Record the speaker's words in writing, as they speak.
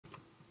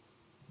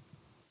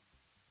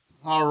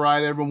All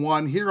right,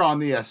 everyone. Here on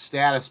the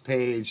status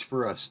page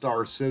for a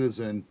Star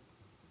Citizen,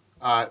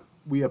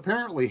 we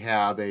apparently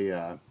have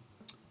a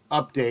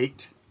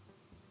update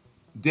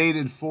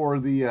dated for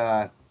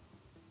the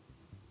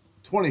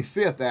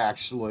 25th,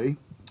 actually.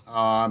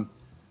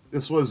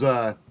 This was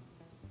 0055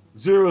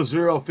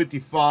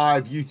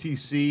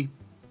 UTC.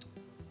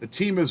 The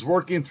team is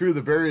working through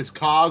the various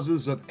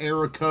causes of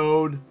error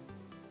code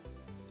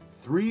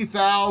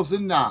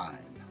 3009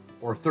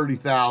 or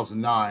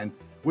 30,009,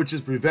 which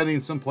is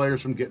preventing some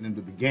players from getting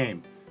into the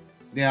game.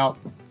 Now,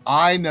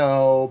 I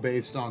know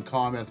based on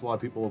comments a lot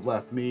of people have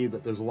left me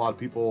that there's a lot of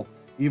people,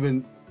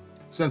 even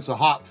since the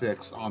hot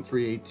fix on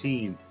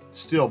 318,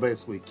 still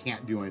basically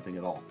can't do anything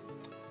at all.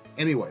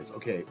 Anyways,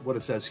 okay, what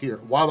it says here.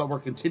 While that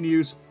work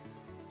continues,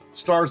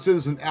 Star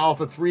Citizen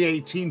Alpha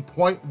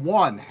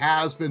 318.1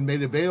 has been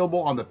made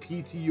available on the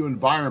PTU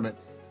environment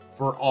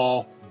for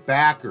all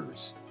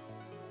backers.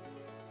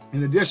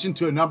 In addition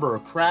to a number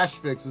of crash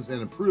fixes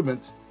and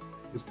improvements,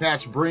 this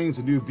patch brings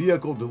the new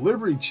vehicle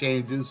delivery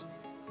changes,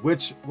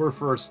 which were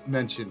first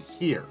mentioned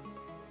here.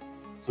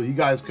 So you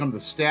guys come to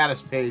the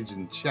status page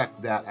and check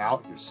that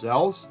out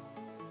yourselves.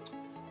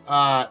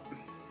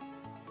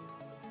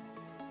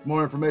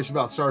 More information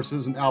about Star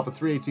Citizen Alpha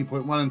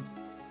 318.1,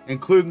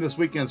 including this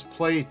weekend's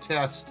play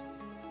test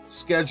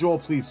schedule,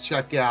 please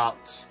check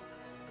out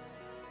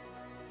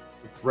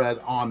the thread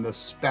on the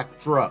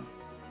Spectrum.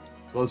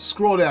 So let's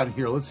scroll down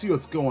here. Let's see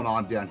what's going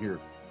on down here.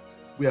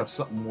 We have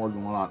something more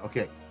going on.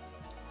 Okay.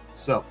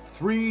 So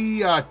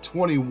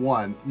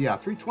 321. Yeah,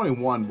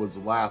 321 was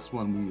the last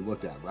one we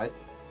looked at, right?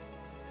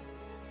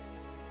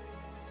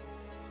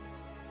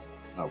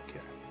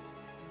 Okay.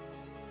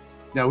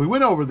 Now we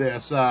went over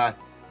this.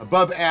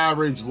 Above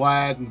average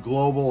lag and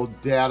global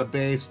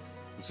database.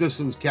 The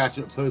system is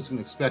catching up close and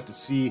expect to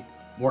see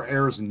more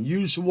errors than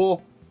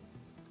usual.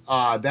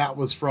 That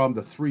was from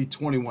the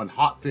 321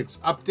 hotfix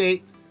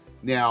update.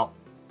 Now,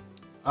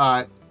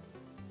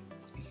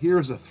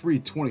 here's a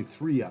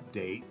 323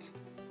 update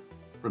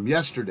from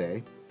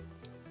yesterday.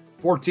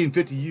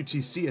 1450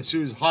 UTC, a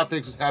series of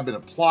hotfixes have been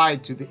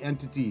applied to the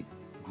entity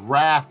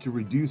graph to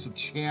reduce the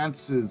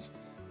chances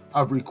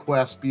of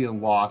requests being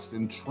lost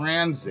in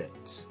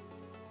transit.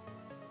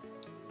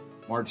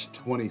 March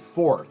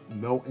 24th,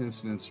 no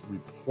incidents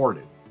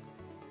reported.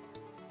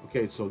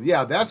 Okay, so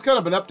yeah, that's kind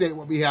of an update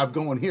what we have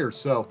going here.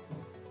 So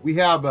we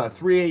have a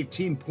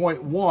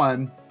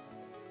 318.1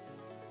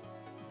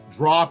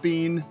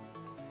 dropping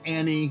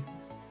any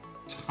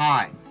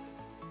time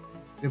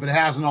if it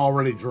hasn't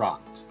already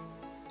dropped.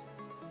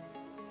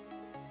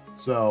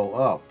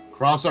 So,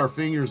 cross our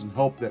fingers and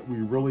hope that we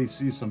really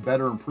see some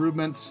better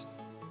improvements,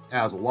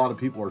 as a lot of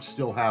people are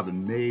still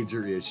having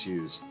major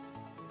issues.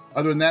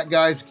 Other than that,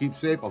 guys, keep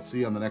safe. I'll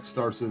see you on the next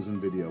Star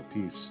Citizen video.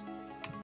 Peace.